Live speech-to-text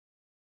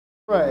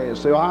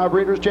Race, the Ohio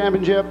Breeders'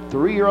 Championship,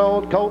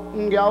 3-year-old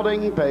Colton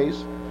Gelding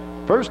Pace.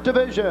 First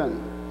Division,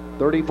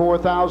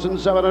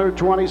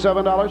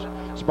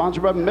 $34,727.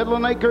 Sponsored by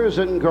Midland Acres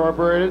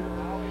Incorporated.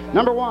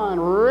 Number 1,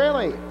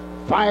 Really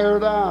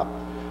Fired Up.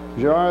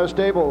 Jara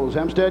Stables,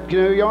 Hempstead,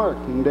 New York.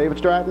 And David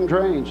Stratton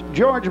trains.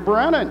 George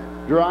Brennan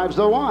drives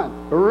the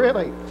 1,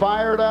 Really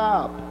Fired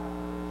Up.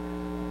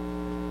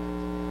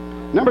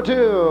 Number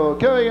 2,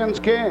 Killian's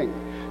King.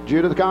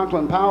 Judith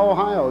Conklin, Powell,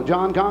 Ohio.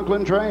 John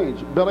Conklin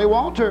trains. Billy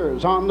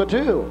Walters on the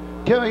 2,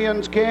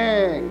 Killian's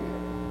King.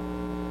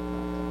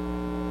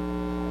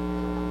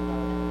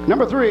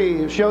 Number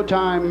 3,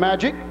 Showtime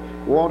Magic.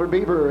 Walter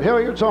Beaver,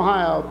 Hilliard's,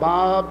 Ohio.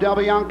 Bob Del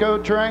Bianco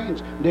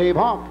trains. Dave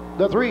Hawk,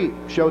 the 3,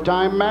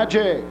 Showtime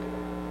Magic.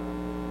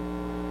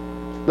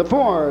 The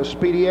 4,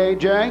 Speedy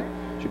AJ.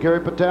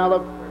 Shakari Patel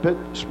of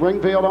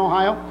Springfield,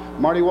 Ohio.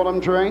 Marty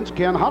Willem trains.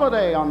 Ken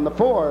Holliday on the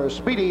 4,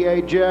 Speedy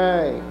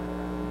AJ.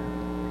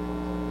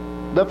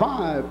 The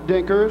 5,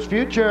 Dinker's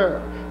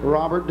Future.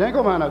 Robert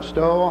Dinkelman of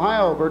Stowe,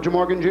 Ohio. Virgil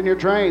Morgan Jr.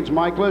 trains.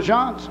 Mike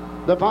LaJance,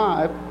 the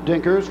 5,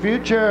 Dinker's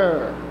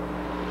Future.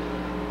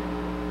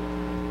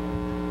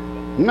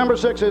 Number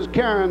 6 is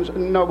Karen's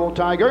Noble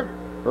Tiger.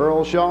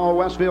 Earl Shaw,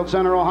 Westfield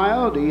Center,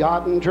 Ohio. D.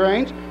 Houghton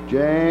trains.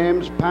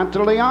 James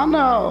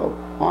Pantaleano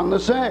on the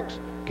 6,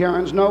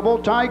 Karen's Noble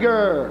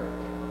Tiger.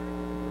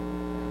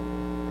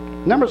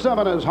 Number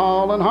 7 is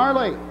Hall and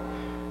Harley.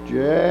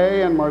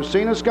 Jay and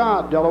Marcina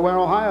Scott, Delaware,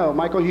 Ohio.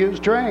 Michael Hughes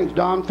trains.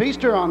 Don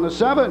Feaster on the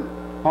 7,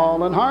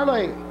 Hall and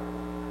Harley.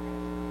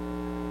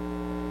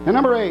 And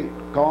number 8,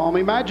 Call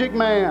Me Magic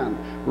Man.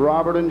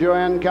 Robert and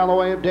Joanne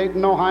Calloway of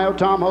Dayton, Ohio.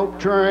 Tom Hope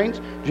trains.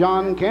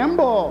 John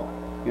Campbell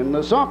in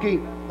the sulky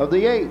of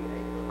the 8,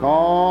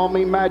 Call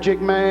Me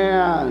Magic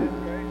Man.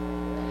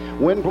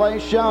 Win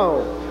Place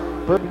Show.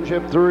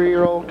 Championship,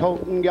 3-year-old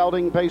Colton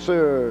Gelding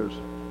Pacers.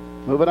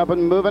 Moving up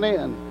and moving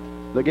in.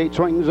 The gate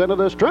swings into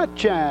the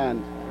stretch,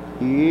 and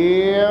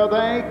here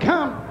they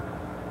come.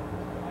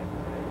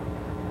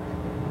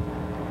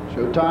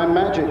 Showtime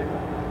Magic,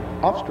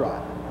 off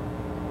stride.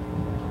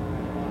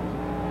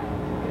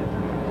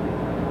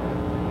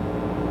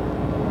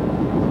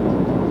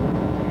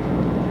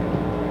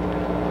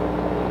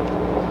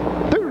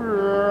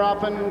 They're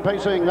off and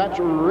pacing. That's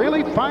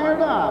Really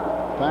Fired Up.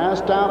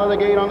 Fast out of the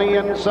gate on the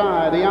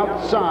inside. The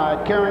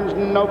outside, Karen's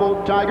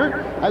Noble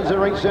Tiger as they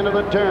race into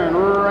the turn.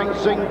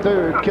 Racing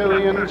 3rd,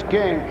 Killian's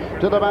King.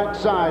 To the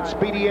backside,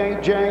 Speedy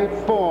AJ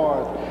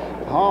 4th.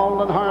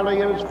 Hall and Harley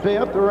is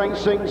 5th,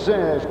 racing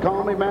 6th.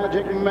 Call Me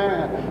Magic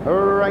Man,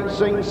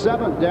 racing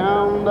 7th.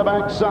 Down the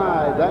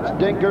backside, that's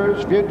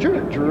Dinker's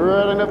Future.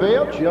 Drilling the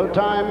field,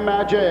 Showtime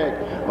Magic.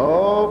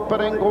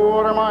 Opening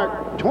quarter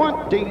mark,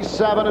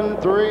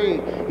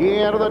 27-3.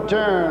 Into the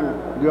turn,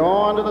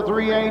 going to the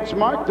 3/8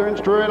 mark. They're in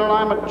straight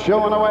alignment,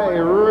 showing away.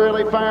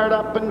 Really Fired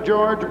Up and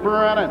George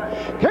Brennan.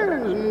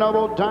 Karen's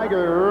Noble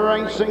Tiger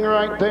racing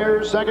right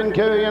there. 2nd,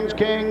 Killian's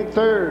King.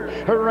 3rd,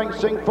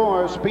 racing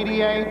 4,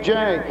 Speedy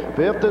AJ.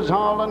 5th is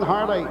Hall and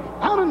Harley.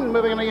 Out and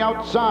moving on the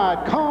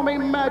outside, Call Me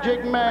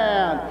Magic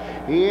Man.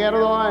 Into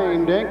the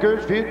lane,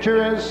 Dinker's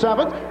Future is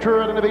 7th.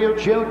 True to the field,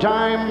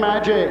 Showtime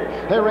Magic.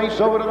 They race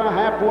over to the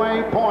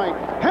halfway point.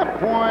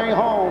 Halfway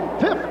home,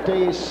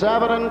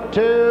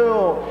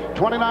 57-2.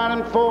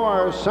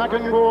 29-4,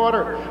 2nd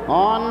quarter.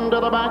 On to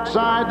the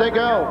backside they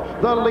go.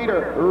 The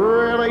leader,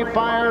 Really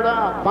Fired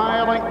Up by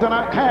a length and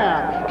a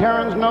half.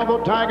 Karen's Noble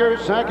Tiger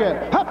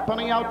 2nd. Up on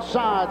the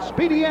outside,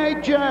 Speedy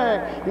AJ.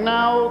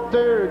 Now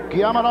 3rd,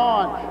 coming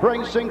on.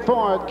 Racing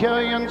 4th,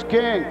 Killian's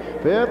King.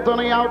 5th on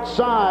the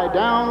outside.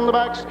 Down the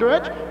back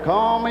stretch,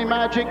 Call Me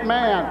Magic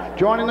Man.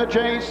 Joining the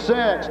chase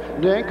 6,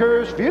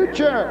 Dinker's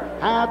Future.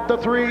 At the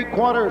 3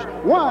 quarters,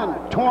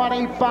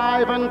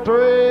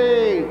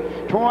 1:25-3.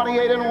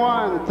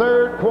 28-1,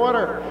 3rd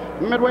quarter.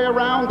 Midway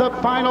around the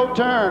final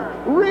turn,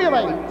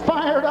 Really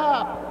Fired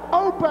Up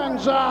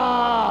opens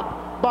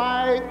up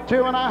by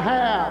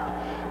 2.5.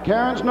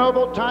 Karen's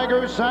Noble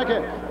Tiger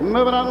 2nd.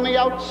 Moving on the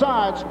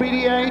outside,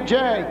 Speedy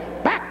AJ.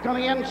 Back on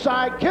the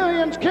inside,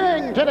 Killian's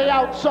King to the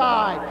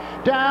outside.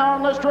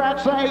 Down the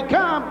stretch they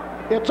come.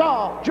 It's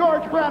all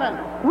George Brennan.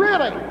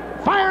 Really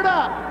Fired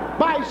Up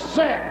by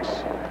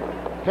 6.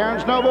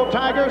 Karen's Noble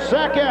Tiger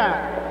 2nd.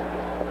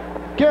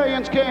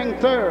 Killian's King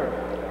 3rd.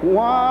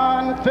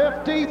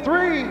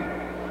 1:53,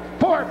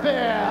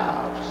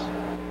 4/5.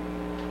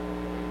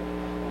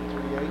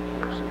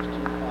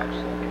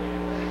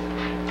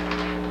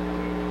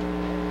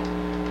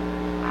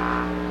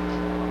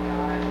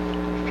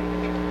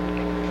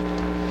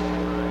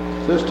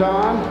 This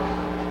time,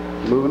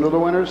 moving to the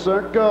winner's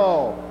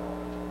circle.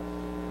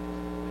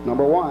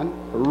 Number 1,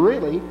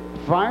 Really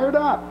Fired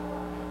Up.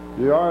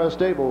 Jara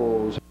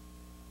Stables.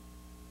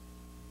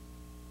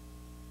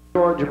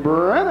 George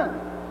Brennan.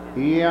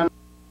 Ian.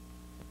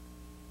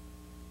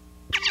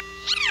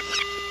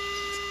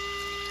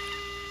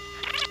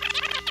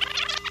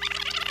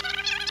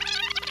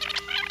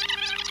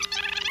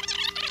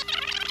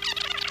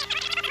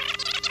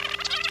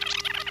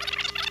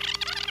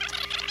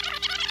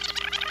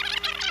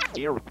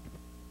 Year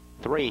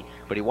 3,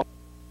 but he won.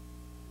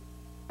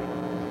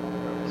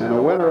 And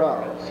a winner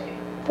of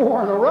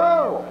 4 in a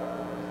row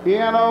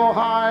in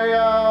Ohio.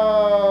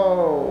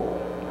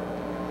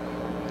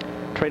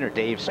 Trainer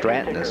Dave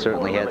Stratton has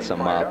certainly had some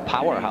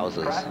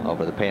powerhouses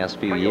over the past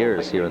few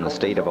years here in the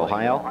state of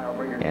Ohio,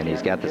 and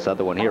he's got this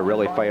other one here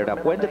really fired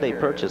up. When did they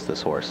purchase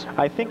this horse?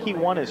 I think he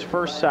won his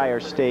first sire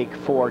stake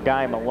for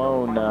Guy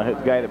Malone, the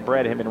guy that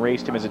bred him and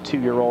raced him as a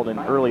 2-year-old in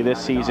early this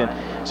season.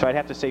 So I'd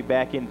have to say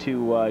back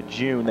into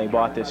June they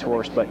bought this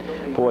horse, but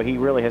boy, he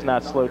really has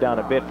not slowed down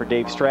a bit for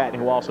Dave Stratton,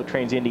 who also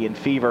trains Indian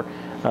Fever,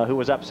 who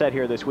was upset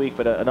here this week,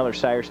 but another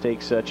sire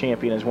stakes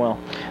champion as well.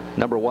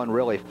 Number 1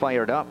 really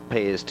fired up,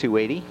 pays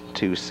 $280,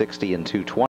 $260, and $220.